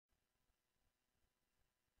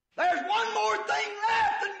There's one more thing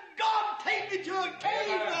left, and God take me to a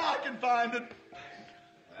cave where I can find it.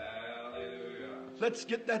 Hallelujah. Let's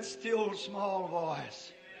get that still small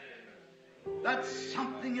voice. That's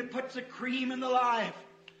something that puts the cream in the life.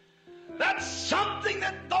 That's something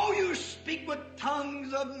that though you speak with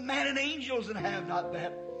tongues of men and angels and have not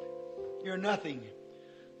that, you're nothing.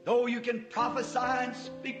 Though you can prophesy and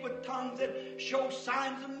speak with tongues that show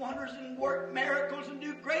signs and wonders and work miracles and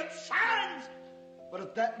do great signs, but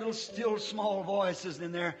if that little still small voice isn't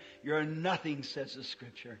in there, you're nothing, says the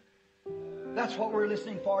Scripture. That's what we're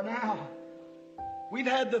listening for now. We've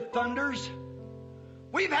had the thunders.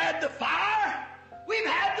 We've had the fire. We've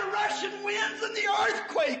had the rushing winds and the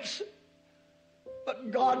earthquakes.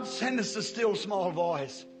 But God sent us a still small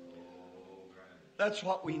voice. That's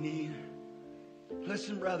what we need.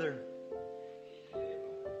 Listen, brother.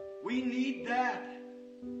 We need that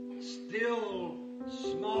still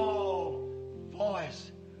small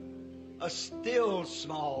voice. A still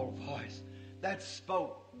small voice that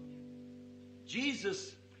spoke.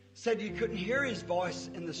 Jesus said you couldn't hear His voice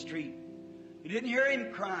in the street. You didn't hear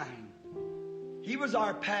Him crying. He was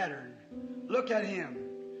our pattern. Look at Him.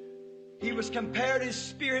 He was compared His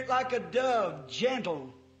spirit like a dove,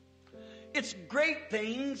 gentle. It's great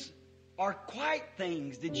things are quiet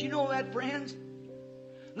things. Did you know that, friends?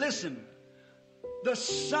 Listen, the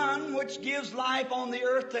sun which gives life on the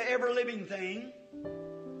earth to every living thing,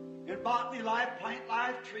 in botany life, plant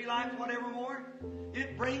life, tree life, whatever more,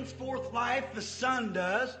 it brings forth life, the sun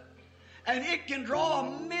does, and it can draw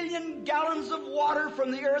 1,000,000 gallons of water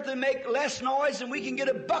from the earth and make less noise than we can get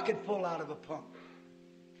a bucket full out of a pump.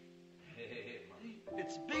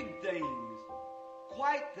 It's big things.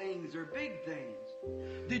 Quiet things are big things.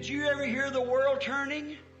 Did you ever hear the world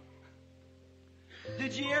turning?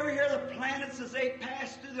 Did you ever hear the planets as they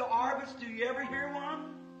pass through the orbits? Do you ever hear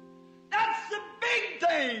one? That's the big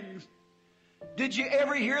things. Did you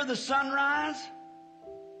ever hear the sunrise?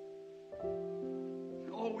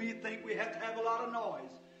 Oh, we think we have to have a lot of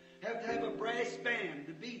noise. Have to have a brass band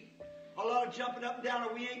to beat. A lot of jumping up and down,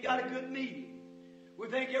 or we ain't got a good meeting. We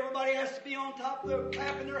think everybody has to be on top of their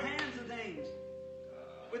clapping their hands and things.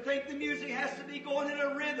 We think the music has to be going in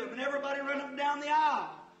a rhythm and everybody running up and down the aisle.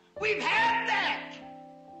 We've had that.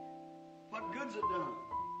 What good's it done?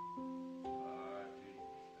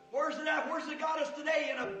 Where's it at? Where's it got us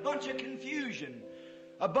today? In a bunch of confusion.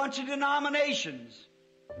 A bunch of denominations.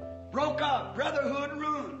 Broke up. Brotherhood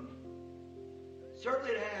ruined.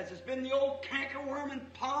 Certainly it has. It's been the old cankerworm and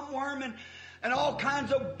palmerworm and all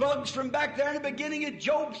kinds of bugs from back there in the beginning of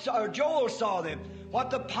Joel saw them.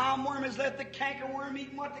 What the palmerworm has let the cankerworm eat,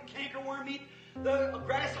 and what the cankerworm eat, the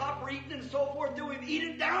grasshopper eating, and so forth, till we've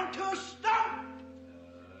eaten down to a stump.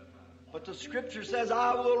 But the Scripture says,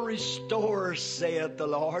 I will restore, saith the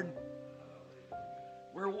Lord.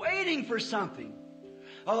 We're waiting for something.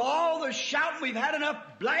 Of all the shouting, we've had enough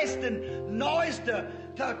blasting noise to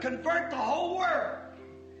convert the whole world.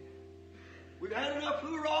 We've had enough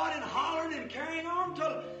hoorahing and hollering and carrying on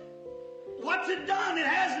till what's it done? It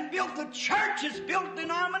hasn't built the church, it's built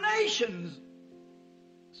denominations.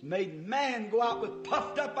 It's made man go out with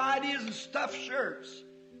puffed up ideas and stuffed shirts.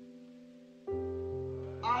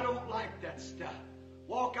 I don't like that stuff.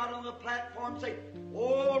 Walk out on the platform and say,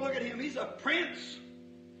 oh, look at him, he's a prince.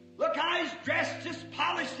 Look how he's dressed, just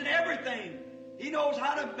polished and everything. He knows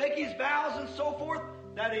how to make his vows and so forth.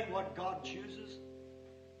 That ain't what God chooses.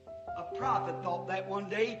 A prophet thought that one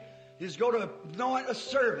day. He's going to anoint a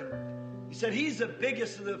servant. He said, he's the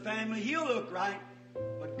biggest of the family. He'll look right.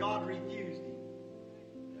 But God refused him.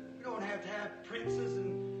 You don't have to have princes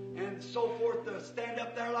and so forth to stand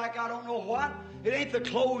up there like I don't know what. It ain't the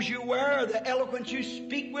clothes you wear or the eloquence you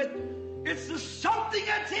speak with. It's the something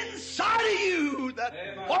that's inside of you.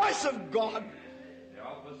 That voice of God.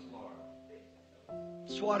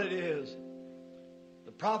 That's what it is.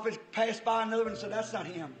 The prophet passed by another one and said, that's not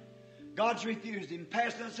him. God's refused him.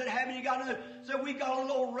 Passed and said, haven't you got another? Said, we got a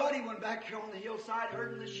little ruddy one back here on the hillside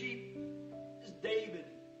herding the sheep. It's David.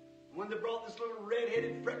 When they brought this little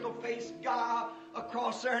red-headed, freckle-faced guy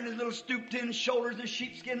across there and his little stooped-in shoulders and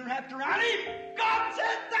sheepskin wrapped around him, God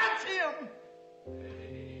said, that's him.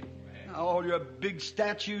 Amen. All your big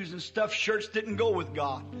statues and stuffed shirts didn't go with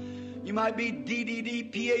God. You might be D.D.D,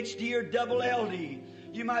 Ph.D, or double-L.D.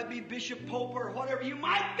 You might be Bishop Pope or whatever you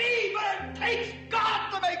might be, but it takes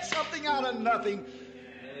God to make something out of nothing.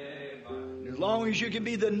 Amen. As long as you can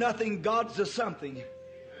be the nothing, God's the something.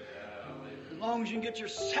 As long as you can get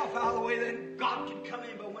yourself out of the way, then God can come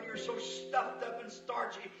in. But when you're so stuffed up and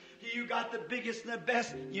starchy, you got the biggest and the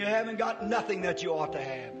best, you haven't got nothing that you ought to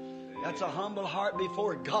have. That's a humble heart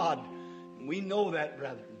before God. And we know that,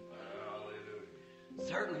 brethren.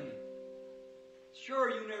 Certainly. Sure,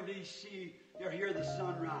 you never did see or hear the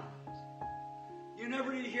sun rise. You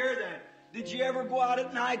never did hear that. Did you ever go out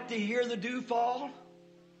at night to hear the dew fall?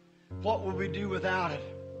 What would we do without it?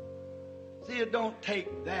 See, it don't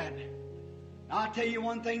take that. I'll tell you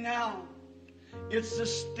one thing now. It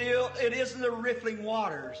isn't the riffling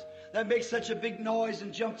waters that makes such a big noise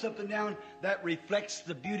and jumps up and down that reflects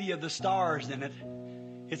the beauty of the stars in it.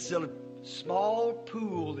 It's a small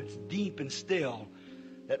pool that's deep and still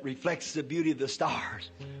that reflects the beauty of the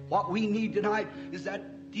stars. What we need tonight is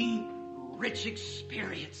that deep, rich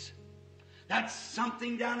experience. That's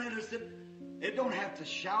something down in us that it don't have to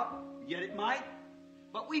shout, yet it might.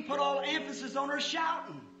 But we put all emphasis on our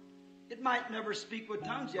shouting. It might never speak with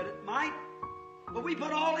tongues, yet it might. But we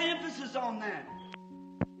put all emphasis on that.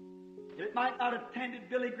 It might not attend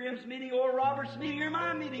Billy Graham's meeting or Robert's meeting or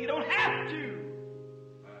my meeting. You don't have to.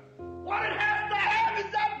 What it has to have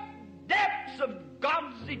is that depths of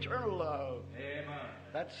God's eternal love. Amen.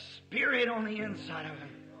 That spirit on the inside of Him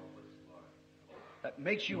that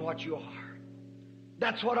makes you what you are.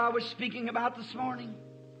 That's what I was speaking about this morning.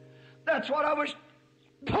 That's what I was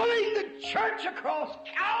pulling the church across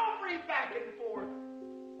Calvary back and forth.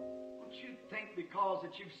 Don't you think because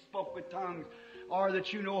that you've spoke with tongues or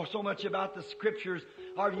that you know so much about the Scriptures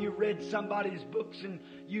or you read somebody's books and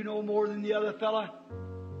you know more than the other fella?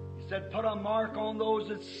 He said, put a mark on those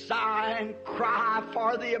that sigh and cry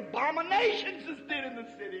for the abominations that's did in the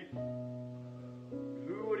city.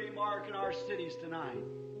 Who would He mark in our cities tonight?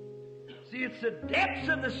 See, it's the depths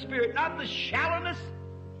of the Spirit, not the shallowness.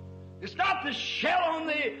 It's not the shell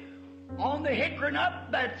on the hickory nut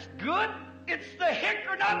that's good. It's the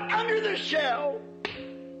hickory nut under the shell.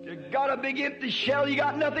 You got a big empty shell, you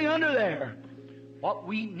got nothing under there. What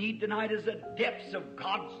we need tonight is the depths of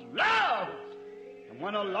God's love. And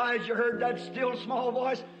when Elijah heard that still small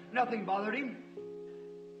voice, nothing bothered him.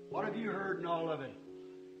 What have you heard in all of it?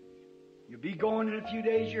 You'll be going in a few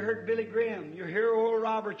days, you heard Billy Graham, you'll hear Oral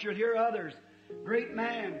Roberts, you'll hear others. Great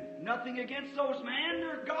man. Nothing against those men,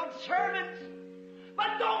 they're God's servants.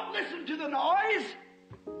 But don't listen to the noise.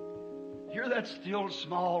 Hear that still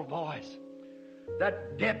small voice.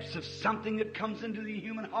 That depths of something that comes into the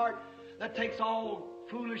human heart that takes all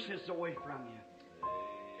foolishness away from you.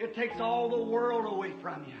 It takes all the world away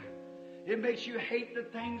from you. It makes you hate the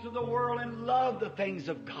things of the world and love the things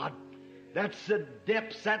of God. That's the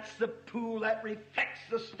depths, that's the pool that reflects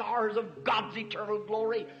the stars of God's eternal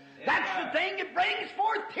glory. That's the thing that brings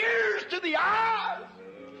forth tears to the eyes.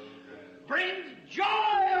 Brings joy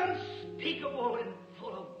unspeakable and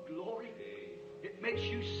full of glory. It makes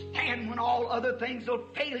you stand when all other things will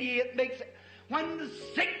fail you. It makes it, when the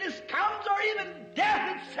sickness comes or even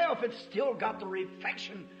death itself, it's still got the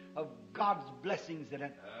reflection of God's blessings in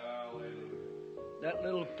it. Hallelujah. That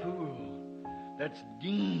little pool that's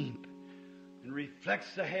deep and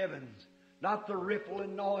reflects the heavens, not the ripple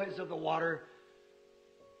and noise of the water.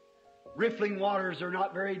 Riffling waters are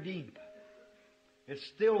not very deep. It's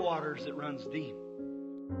still waters that runs deep.